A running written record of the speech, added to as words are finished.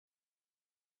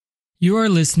You are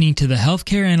listening to the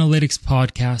Healthcare Analytics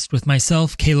Podcast with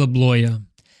myself, Caleb Loya.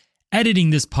 Editing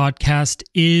this podcast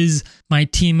is my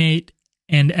teammate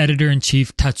and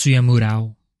editor-in-chief, Tatsuya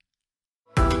Murao.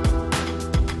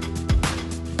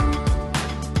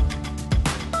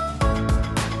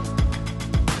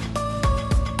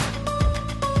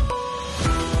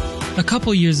 A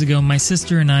couple years ago, my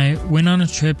sister and I went on a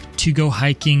trip to go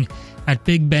hiking at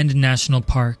Big Bend National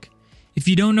Park. If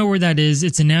you don't know where that is,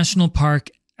 it's a national park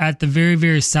at the very,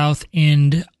 very south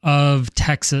end of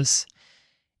Texas.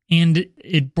 And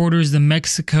it borders the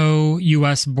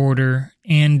Mexico-US border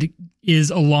and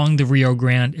is along the Rio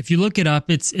Grande. If you look it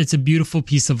up, it's a beautiful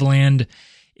piece of land.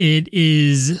 It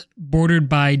is bordered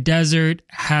by desert,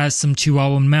 has some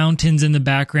Chihuahua mountains in the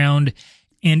background,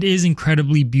 and is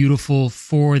incredibly beautiful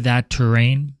for that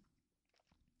terrain.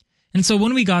 And so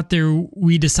when we got there,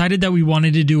 we decided that we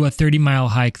wanted to do a 30-mile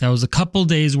hike. That was a couple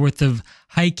days worth of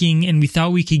hiking, and we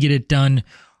thought we could get it done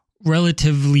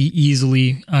relatively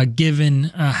easily,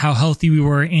 given how healthy we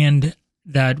were and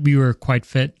that we were quite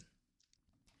fit.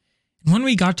 And when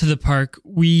we got to the park,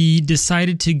 we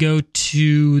decided to go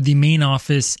to the main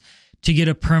office to get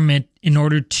a permit in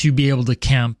order to be able to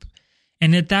camp.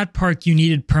 And at that park, you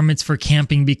needed permits for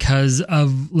camping because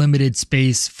of limited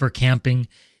space for camping.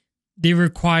 They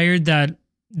required that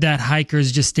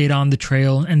hikers just stayed on the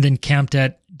trail and then camped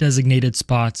at designated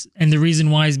spots. And the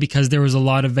reason why is because there was a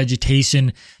lot of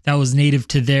vegetation that was native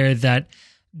to there that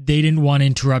they didn't want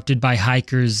interrupted by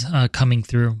hikers coming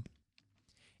through.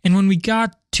 And when we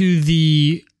got to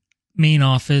the main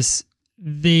office,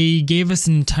 they gave us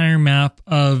an entire map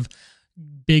of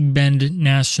Big Bend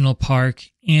National Park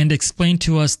and explained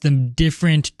to us the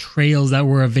different trails that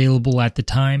were available at the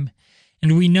time.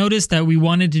 And we noticed that we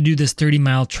wanted to do this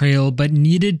 30-mile trail, but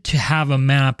needed to have a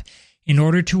map in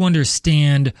order to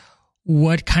understand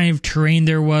what kind of terrain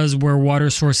there was, where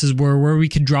water sources were, where we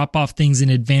could drop off things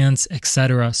in advance,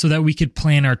 etc., so that we could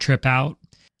plan our trip out.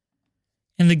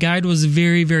 And the guide was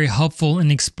very, very helpful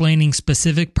in explaining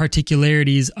specific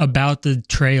particularities about the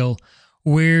trail,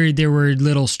 where there were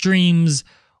little streams,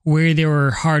 where there were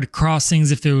hard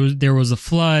crossings if there was a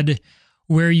flood,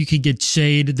 where you could get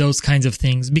shade, those kinds of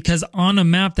things. Because on a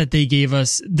map that they gave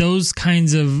us, those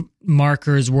kinds of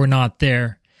markers were not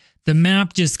there. The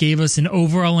map just gave us an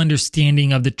overall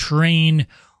understanding of the terrain,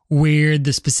 where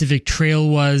the specific trail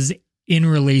was in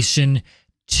relation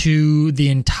to the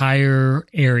entire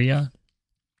area.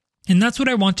 And that's what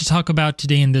I want to talk about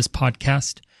today in this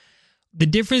podcast. The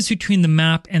difference between the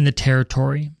map and the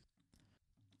territory.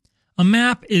 A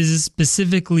map is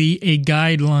specifically a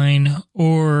guideline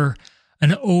or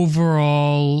an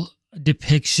overall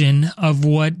depiction of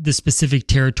what the specific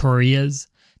territory is.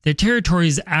 The territory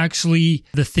is actually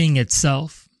the thing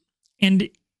itself. And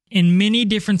in many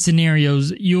different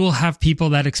scenarios, you will have people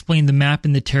that explain the map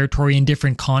and the territory in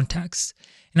different contexts.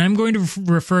 And I'm going to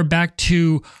refer back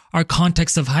to our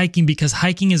context of hiking because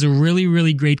hiking is a really,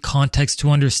 really great context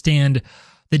to understand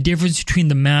the difference between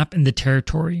the map and the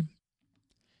territory.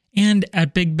 And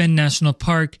at Big Bend National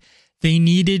Park, they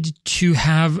needed to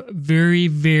have very,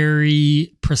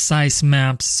 very precise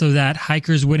maps so that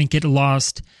hikers wouldn't get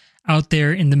lost out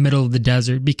there in the middle of the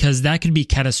desert, because that could be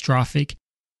catastrophic.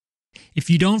 If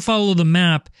you don't follow the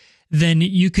map, then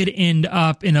you could end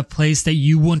up in a place that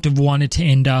you wouldn't have wanted to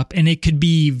end up, and it could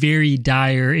be very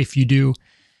dire if you do.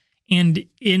 And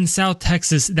in South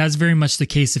Texas, that's very much the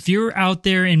case. If you're out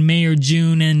there in May or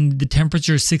June and the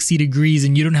temperature is 60 degrees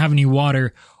and you don't have any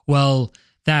water, well,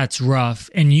 that's rough,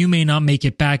 and you may not make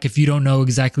it back if you don't know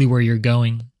exactly where you're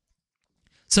going.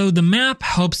 So the map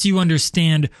helps you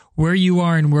understand where you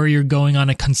are and where you're going on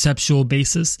a conceptual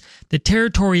basis. The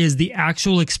territory is the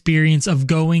actual experience of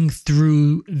going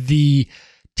through the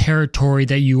territory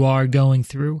that you are going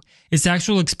through. It's the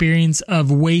actual experience of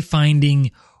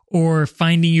wayfinding or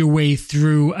finding your way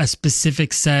through a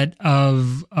specific set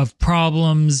of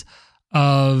problems,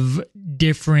 of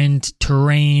different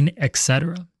terrain,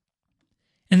 etc.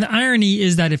 And the irony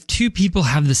is that if two people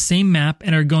have the same map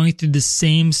and are going through the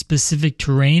same specific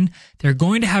terrain, they're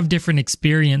going to have different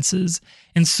experiences.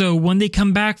 And so when they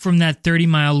come back from that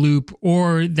 30-mile loop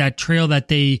or that trail that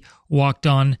they walked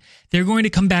on, they're going to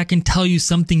come back and tell you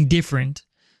something different.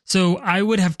 So I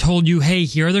would have told you, hey,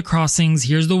 here are the crossings,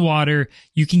 here's the water,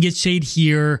 you can get shade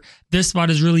here, this spot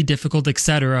is really difficult,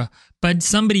 etc. But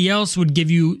somebody else would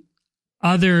give you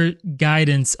other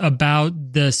guidance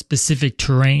about the specific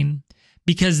terrain,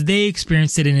 because they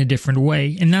experienced it in a different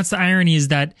way. And that's the irony, is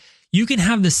that you can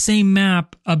have the same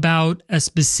map about a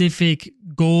specific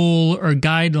goal or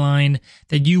guideline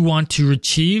that you want to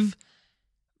achieve,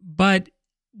 but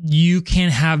you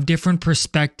can have different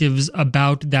perspectives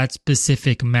about that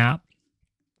specific map.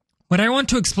 What I want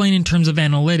to explain in terms of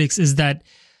analytics is that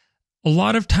a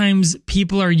lot of times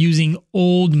people are using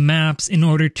old maps in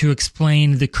order to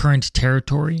explain the current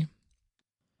territory.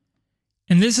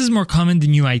 And this is more common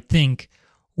than you might think,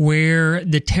 where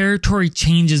the territory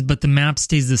changes but the map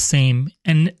stays the same,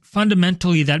 and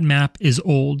fundamentally that map is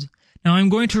old. Now I'm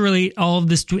going to relate all of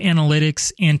this to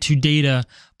analytics and to data,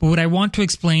 but what I want to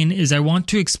explain is I want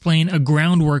to explain a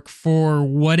groundwork for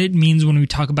what it means when we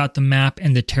talk about the map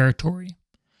and the territory.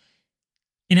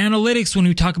 In analytics, when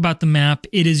we talk about the map,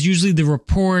 it is usually the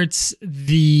reports,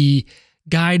 the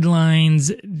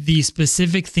guidelines, the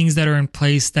specific things that are in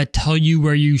place that tell you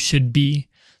where you should be.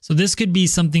 So this could be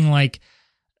something like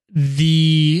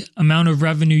the amount of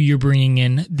revenue you're bringing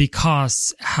in, the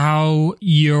costs, how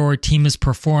your team is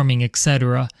performing,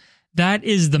 etc. That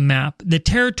is the map. The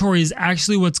territory is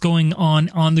actually what's going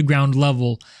on the ground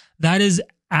level. That is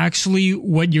actually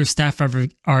what your staff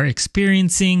are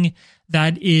experiencing.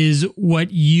 That is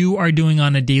what you are doing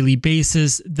on a daily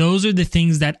basis. Those are the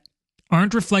things that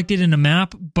aren't reflected in a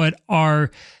map, but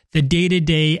are the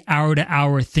day-to-day,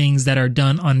 hour-to-hour things that are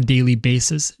done on a daily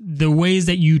basis. The ways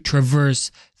that you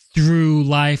traverse through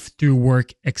life, through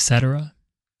work, etc.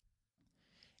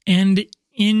 And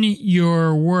in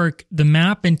your work, the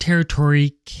map and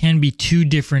territory can be two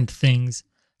different things.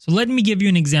 So let me give you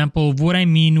an example of what I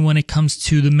mean when it comes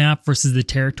to the map versus the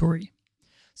territory.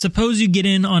 Suppose you get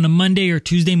in on a Monday or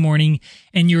Tuesday morning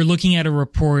and you're looking at a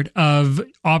report of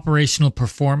operational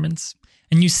performance,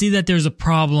 and you see that there's a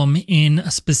problem in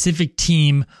a specific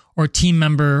team or team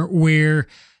member where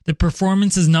the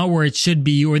performance is not where it should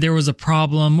be, or there was a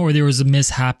problem, or there was a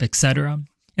mishap, etc.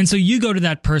 And so you go to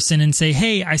that person and say,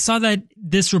 hey, I saw that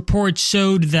this report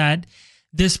showed that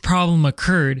this problem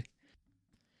occurred.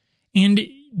 And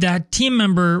that team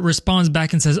member responds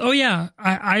back and says, oh yeah,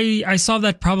 I saw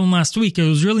that problem last week. It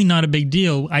was really not a big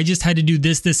deal. I just had to do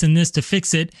this, this, and this to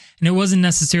fix it. And it wasn't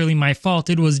necessarily my fault.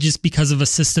 It was just because of a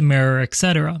system error,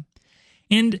 etc.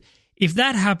 And if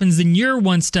that happens, then you're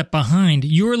one step behind.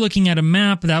 You're looking at a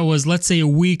map that was, let's say, a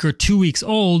week or 2 weeks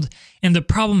old, and the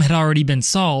problem had already been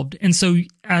solved. And so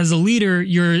as a leader,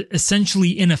 you're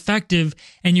essentially ineffective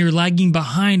and you're lagging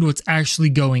behind what's actually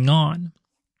going on.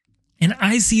 And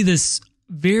I see this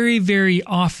very, very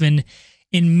often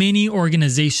in many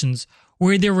organizations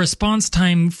where their response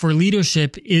time for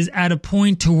leadership is at a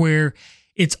point to where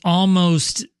it's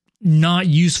almost not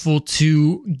useful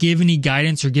to give any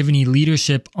guidance or give any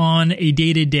leadership on a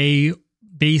day-to-day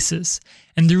basis.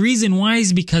 And the reason why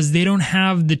is because they don't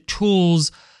have the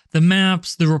tools, the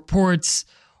maps, the reports,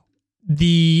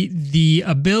 the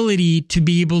ability to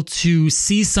be able to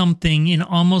see something in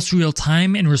almost real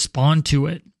time and respond to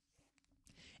it.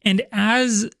 And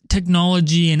as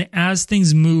technology and as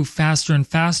things move faster and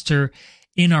faster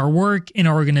in our work, in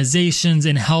our organizations,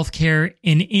 in healthcare,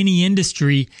 in any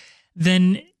industry,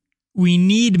 then we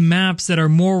need maps that are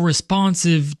more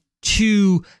responsive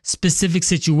to specific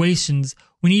situations.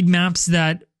 We need maps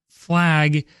that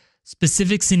flag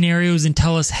specific scenarios and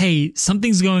tell us, hey,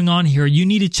 something's going on here. You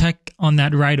need to check on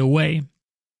that right away.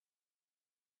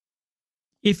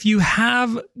 If you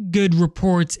have good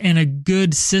reports and a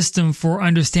good system for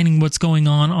understanding what's going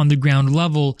on the ground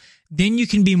level, then you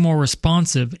can be more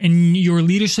responsive and your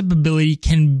leadership ability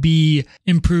can be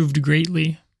improved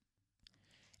greatly.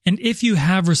 And if you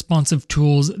have responsive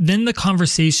tools, then the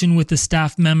conversation with the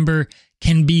staff member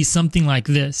can be something like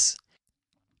this.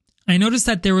 I noticed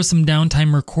that there was some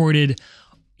downtime recorded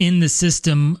in the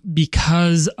system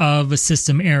because of a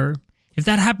system error. If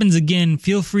that happens again,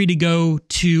 feel free to go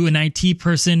to an IT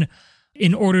person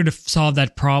in order to solve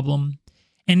that problem.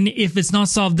 And if it's not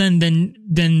solved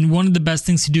then one of the best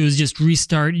things to do is just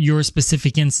restart your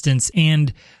specific instance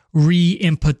and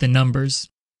re-input the numbers.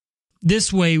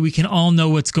 This way we can all know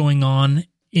what's going on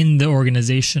in the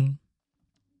organization.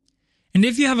 And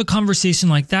if you have a conversation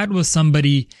like that with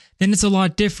somebody, then it's a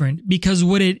lot different, because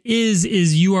what it is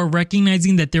you are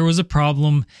recognizing that there was a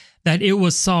problem, that it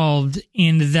was solved,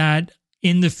 and that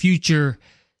in the future,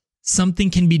 something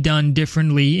can be done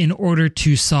differently in order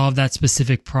to solve that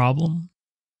specific problem.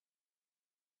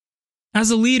 As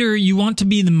a leader, you want to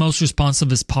be the most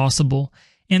responsive as possible.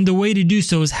 And the way to do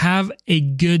so is have a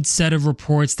good set of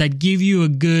reports that give you a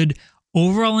good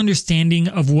overall understanding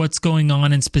of what's going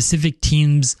on in specific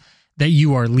teams that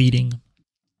you are leading.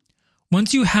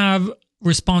 Once you have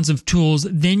responsive tools,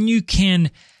 then you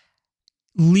can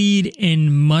lead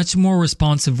in much more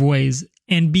responsive ways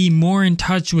and be more in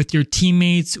touch with your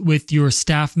teammates, with your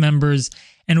staff members,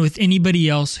 and with anybody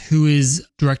else who is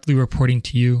directly reporting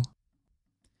to you.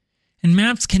 And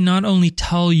maps can not only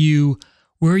tell you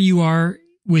where you are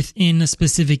within a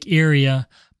specific area,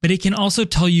 but it can also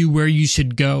tell you where you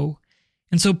should go.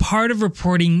 And so part of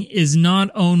reporting is not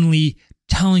only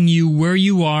telling you where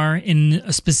you are in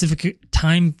a specific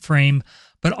time frame,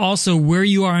 but also where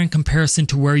you are in comparison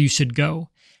to where you should go.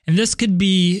 And this could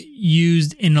be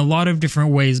used in a lot of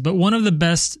different ways, but one of the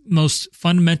best, most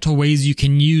fundamental ways you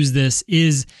can use this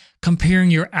is comparing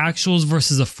your actuals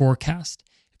versus a forecast.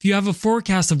 If you have a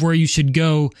forecast of where you should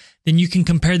go, then you can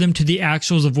compare them to the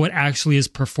actuals of what actually is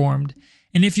performed.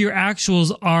 And if your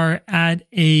actuals are at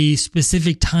a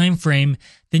specific time frame,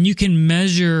 then you can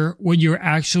measure what you're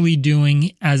actually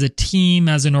doing as a team,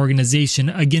 as an organization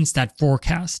against that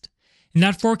forecast. And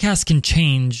that forecast can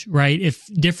change, right? If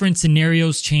different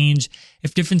scenarios change,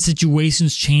 if different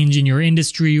situations change in your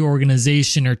industry,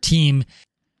 organization, or team,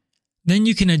 then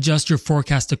you can adjust your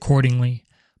forecast accordingly.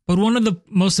 But one of the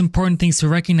most important things to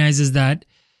recognize is that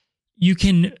you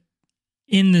can,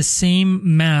 in the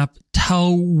same map,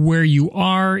 tell where you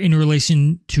are in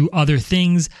relation to other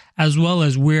things, as well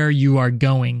as where you are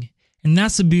going. And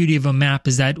that's the beauty of a map,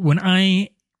 is that when I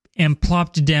am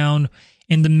plopped down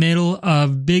in the middle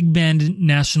of Big Bend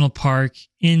National Park,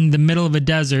 in the middle of a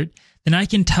desert, then I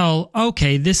can tell,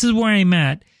 okay, this is where I'm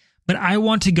at, but I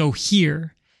want to go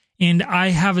here. And I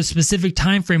have a specific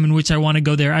time frame in which I want to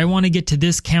go there. I want to get to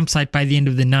this campsite by the end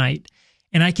of the night.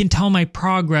 And I can tell my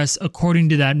progress according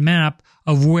to that map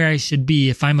of where I should be.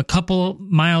 If I'm a couple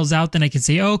miles out, then I can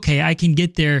say, okay, I can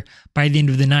get there by the end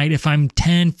of the night. If I'm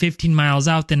 10, 15 miles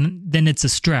out, then it's a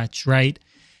stretch, right?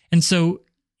 And so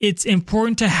it's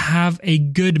important to have a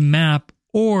good map,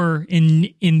 or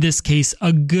in this case,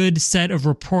 a good set of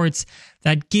reports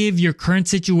that give your current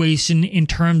situation in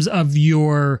terms of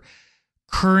your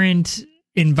current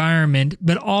environment,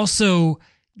 but also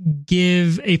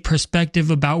give a perspective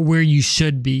about where you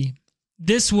should be.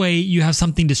 This way, you have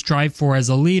something to strive for as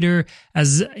a leader,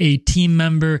 as a team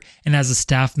member, and as a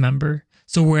staff member.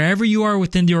 So wherever you are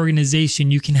within the organization,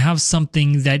 you can have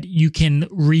something that you can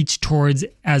reach towards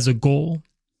as a goal.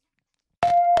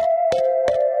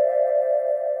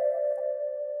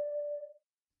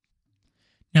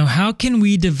 Now, how can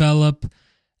we develop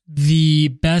the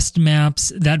best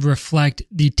maps that reflect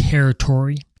the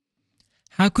territory?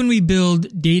 How can we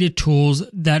build data tools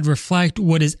that reflect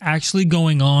what is actually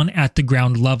going on at the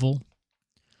ground level?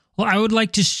 Well, I would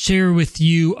like to share with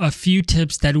you a few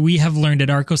tips that we have learned at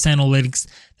Arcos Analytics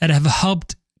that have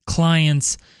helped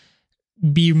clients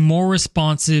be more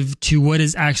responsive to what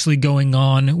is actually going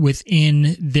on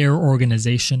within their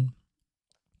organization.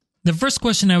 The first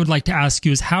question I would like to ask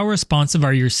you is, how responsive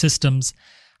are your systems?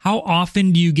 How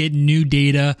often do you get new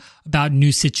data about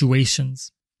new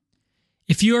situations?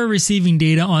 If you are receiving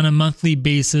data on a monthly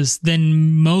basis,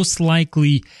 then most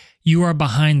likely you are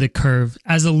behind the curve.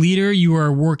 As a leader, you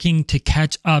are working to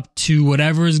catch up to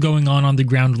whatever is going on the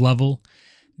ground level.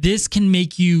 This can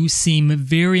make you seem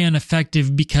very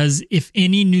ineffective, because if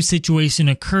any new situation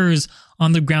occurs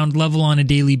on the ground level on a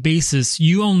daily basis,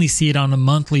 you only see it on a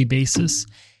monthly basis.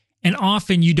 And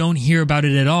often you don't hear about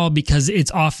it at all, because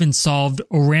it's often solved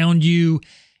around you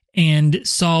and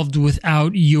solved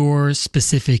without your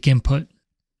specific input.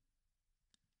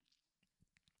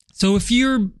 So if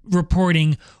you're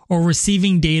reporting or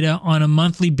receiving data on a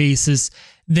monthly basis,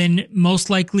 then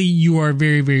most likely you are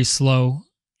very, very slow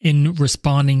in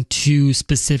responding to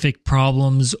specific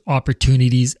problems,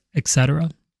 opportunities, etc.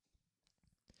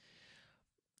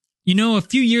 You know, a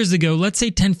few years ago, let's say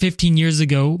 10, 15 years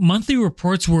ago, monthly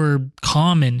reports were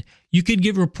common. You could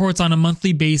get reports on a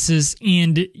monthly basis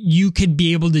and you could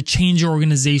be able to change your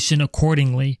organization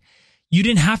accordingly. You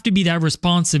didn't have to be that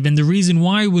responsive. And the reason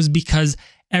why was because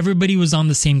everybody was on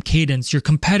the same cadence. Your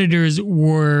competitors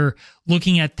were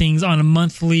looking at things on a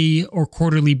monthly or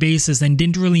quarterly basis and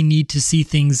didn't really need to see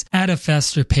things at a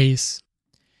faster pace.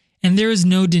 And there is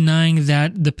no denying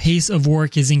that the pace of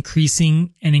work is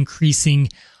increasing and increasing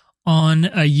on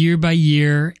a year by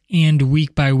year and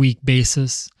week by week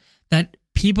basis, that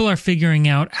people are figuring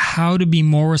out how to be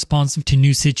more responsive to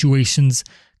new situations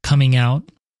coming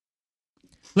out.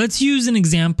 Let's use an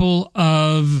example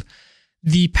of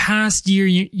the past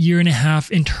year and a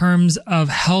half in terms of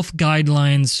health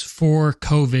guidelines for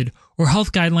COVID, or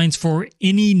health guidelines for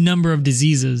any number of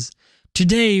diseases.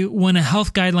 Today, when a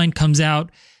health guideline comes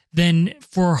out, then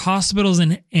for hospitals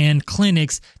and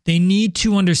clinics, they need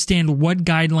to understand what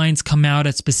guidelines come out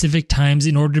at specific times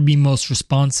in order to be most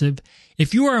responsive.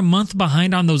 If you are a month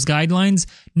behind on those guidelines,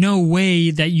 no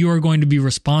way that you are going to be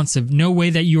responsive. No way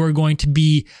that you are going to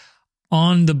be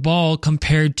on the ball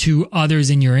compared to others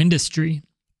in your industry.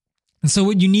 And so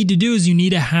what you need to do is you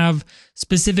need to have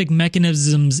specific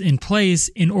mechanisms in place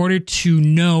in order to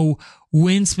know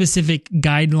when specific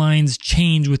guidelines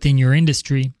change within your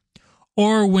industry.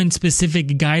 or when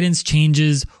specific guidance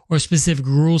changes or specific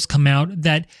rules come out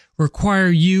that require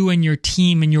you and your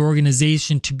team and your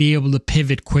organization to be able to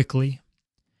pivot quickly.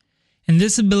 And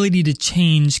this ability to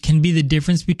change can be the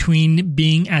difference between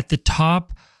being at the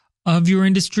top of your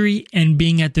industry and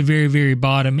being at the very, very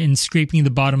bottom and scraping the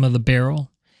bottom of the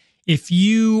barrel. If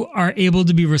you are able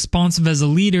to be responsive as a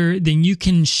leader, then you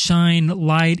can shine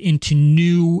light into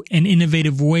new and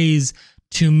innovative ways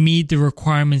to meet the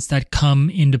requirements that come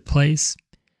into place.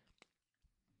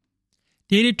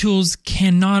 Data tools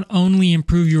can not only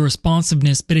improve your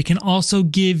responsiveness, but it can also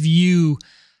give you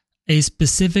a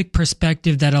specific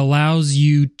perspective that allows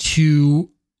you to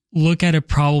look at a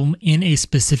problem in a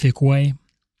specific way.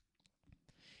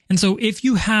 And so if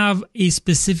you have a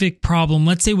specific problem,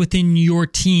 let's say within your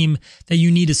team that you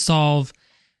need to solve,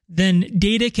 then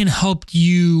data can help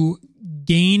you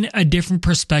gain a different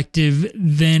perspective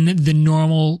than the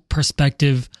normal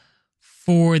perspective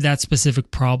for that specific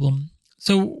problem.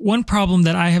 So one problem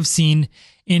that I have seen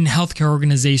in healthcare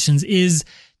organizations is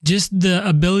just the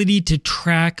ability to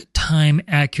track time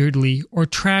accurately or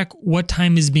track what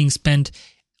time is being spent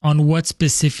on what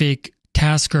specific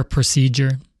task or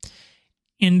procedure.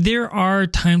 And there are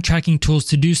time tracking tools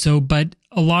to do so, but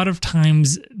a lot of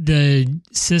times the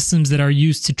systems that are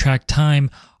used to track time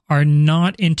are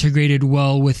not integrated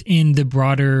well within the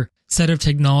broader set of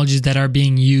technologies that are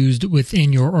being used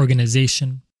within your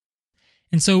organization.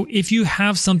 And so if you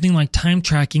have something like time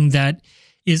tracking that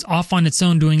is off on its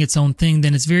own, doing its own thing,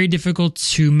 then it's very difficult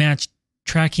to match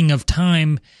tracking of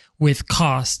time with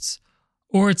costs.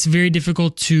 Or it's very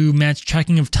difficult to match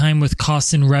tracking of time with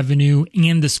costs and revenue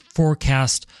and this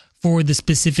forecast for the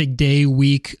specific day,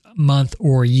 week, month,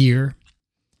 or year.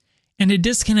 And a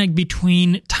disconnect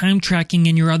between time tracking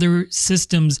and your other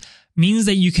systems means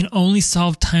that you can only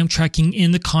solve time tracking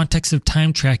in the context of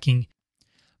time tracking.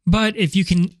 But if you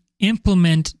can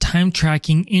implement time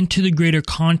tracking into the greater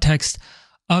context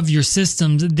of your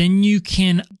systems, then you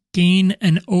can gain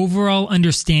an overall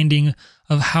understanding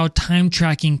of how time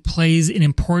tracking plays an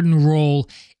important role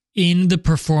in the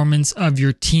performance of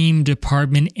your team,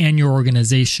 department, and your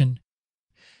organization.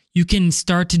 You can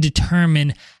start to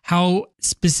determine how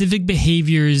specific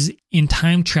behaviors in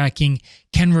time tracking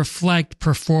can reflect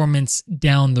performance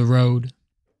down the road.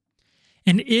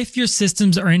 And if your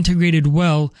systems are integrated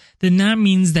well, then that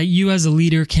means that you as a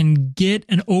leader can get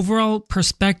an overall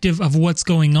perspective of what's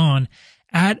going on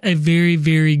at a very,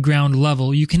 very ground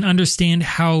level. You can understand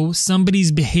how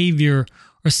somebody's behavior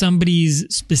or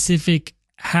somebody's specific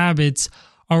habits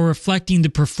are reflecting the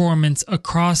performance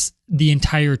across the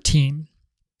entire team.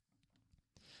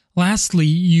 Lastly,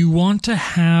 you want to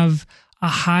have a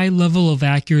high level of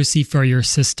accuracy for your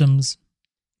systems.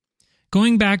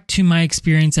 Going back to my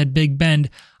experience at Big Bend,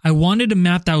 I wanted a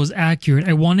map that was accurate.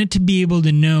 I wanted to be able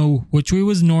to know which way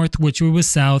was north, which way was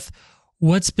south,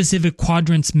 what specific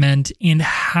quadrants meant, and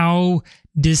how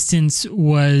distance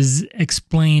was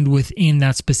explained within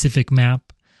that specific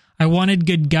map. I wanted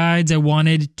good guides. I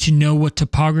wanted to know what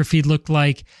topography looked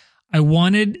like. I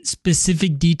wanted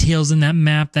specific details in that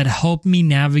map that helped me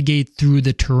navigate through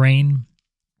the terrain.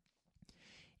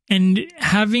 And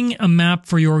having a map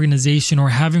for your organization or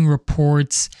having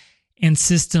reports and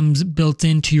systems built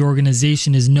into your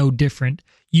organization is no different.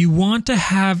 You want to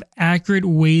have accurate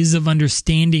ways of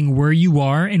understanding where you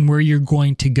are and where you're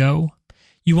going to go.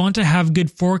 You want to have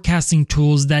good forecasting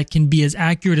tools that can be as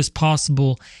accurate as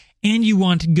possible, and you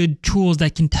want good tools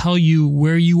that can tell you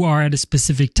where you are at a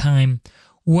specific time,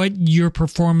 what your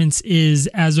performance is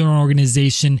as an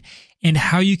organization, and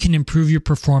how you can improve your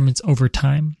performance over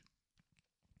time.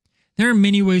 There are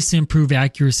many ways to improve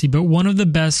accuracy, but one of the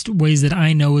best ways that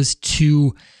I know is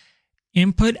to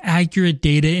input accurate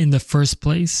data in the first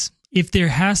place. If there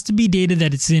has to be data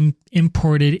that is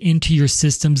imported into your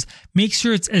systems, make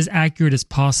sure it's as accurate as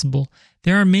possible.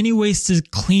 There are many ways to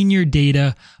clean your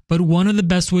data, but one of the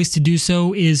best ways to do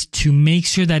so is to make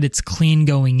sure that it's clean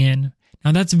going in.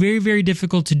 Now that's very, very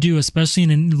difficult to do, especially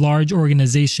in a large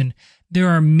organization. There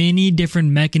are many different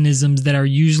mechanisms that are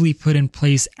usually put in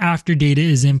place after data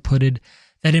is inputted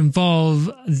that involve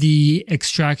the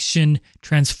extraction,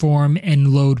 transform, and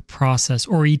load process,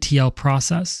 or ETL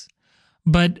process.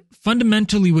 But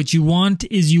fundamentally, what you want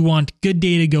is you want good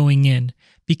data going in,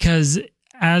 because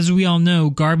as we all know,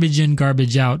 garbage in,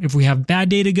 garbage out. If we have bad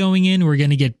data going in, we're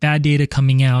going to get bad data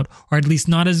coming out, or at least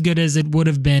not as good as it would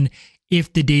have been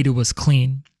if the data was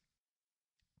clean.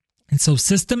 And so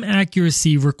system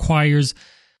accuracy requires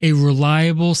a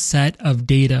reliable set of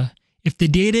data. If the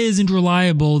data isn't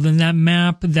reliable, then that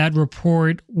map, that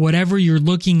report, whatever you're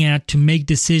looking at to make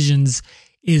decisions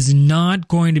is not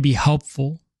going to be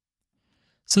helpful.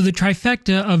 So the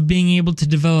trifecta of being able to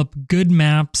develop good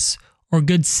maps or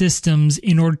good systems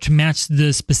in order to match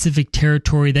the specific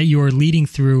territory that you are leading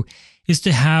through is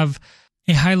to have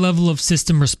a high level of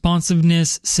system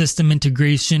responsiveness, system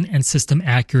integration, and system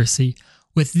accuracy.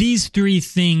 With these three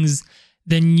things,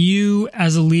 then you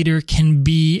as a leader can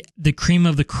be the cream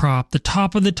of the crop, the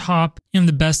top of the top, and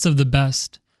the best of the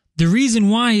best. The reason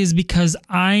why is because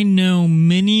I know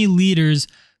many leaders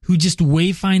who just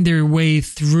wayfind their way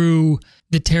through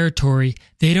the territory.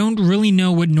 They don't really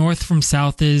know what north from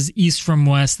south is, east from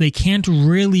west. They can't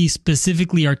really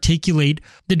specifically articulate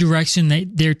the direction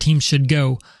that their team should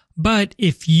go. But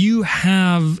if you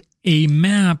have a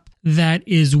map that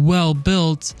is well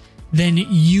built, then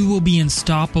you will be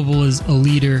unstoppable as a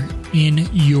leader in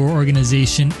your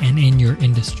organization and in your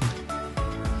industry.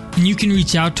 And you can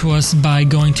reach out to us by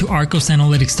going to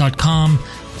arcosanalytics.com,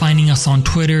 finding us on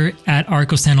Twitter at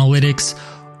arcosanalytics,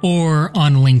 or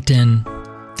on LinkedIn.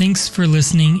 Thanks for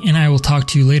listening, and I will talk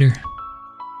to you later.